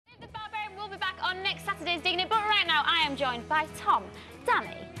I'm joined by Tom,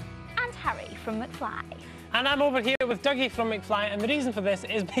 Danny and Harry from McFly. And I'm over here with Dougie from McFly, and the reason for this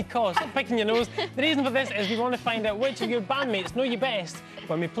is because, stop picking your nose, the reason for this is we want to find out which of your bandmates know you best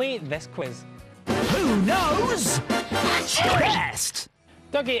when we play this quiz. Who knows best?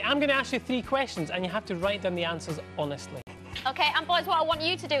 Dougie, I'm going to ask you 3 questions and you have to write down the answers honestly. OK, and boys, what I want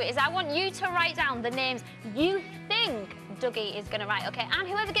you to do is I want you to write down the names you think Dougie is going to write, OK? And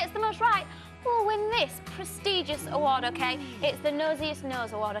whoever gets the most right will win this prestigious award, OK? It's the Nosiest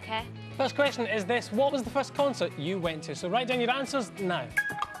Nose Award, OK? First question is this: what was the first concert you went to? So write down your answers now.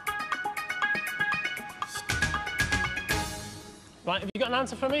 Right, have you got an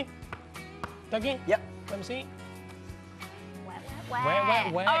answer for me? Dougie? Yep. Let me see. Wet.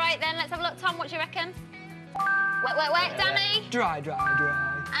 Wet. All right, then, let's have a look. Tom, what do you reckon? Wet. Danny? Dry.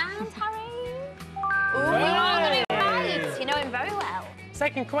 And Harry? Ooh, you all got it right. You know him very well.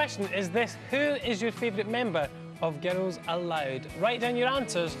 Second question is this: who is your favourite member of Girls Aloud? Write down your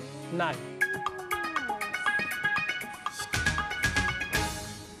answers now.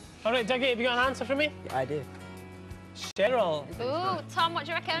 All right, Dougie, have you got an answer for me? Yeah, I do. Cheryl. Ooh, Tom, what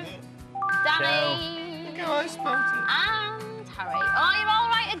do you reckon? Danny? Look how I spelled it. And Harry. Oh, you're all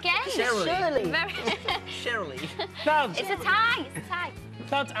right again. Shirley. Very... Shirley. Third, It's a tie. It's a tie.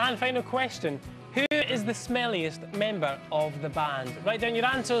 third and final question: who is the smelliest member of the band? Write down your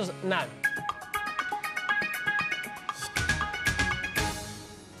answers now.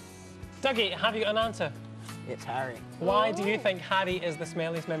 Dougie, have you got an answer? It's Harry. Why do you think Harry is the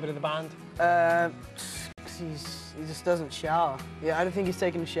smelliest member of the band? 'Cause he just doesn't shower. Yeah, I don't think he's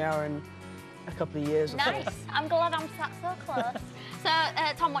taken a shower in a couple of years or Nice. so. I'm glad I'm sat so close. So,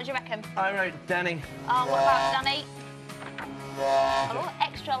 Tom, what do you reckon? I wrote Danny. Oh, what about Danny? Oh,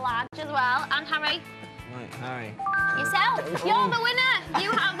 extra large as well. And Harry? Right, Harry. Yourself. You're the winner.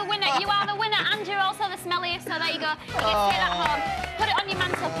 You have the winner. You are the winner, and you're also the smelliest. So there you go. You get to take that home. Put it on your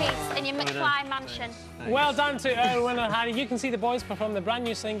mantelpiece in your McFly mansion. Well done to our winner, Harry. You can see the boys perform the brand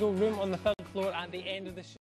new single Room on the 3rd floor at the end of the show.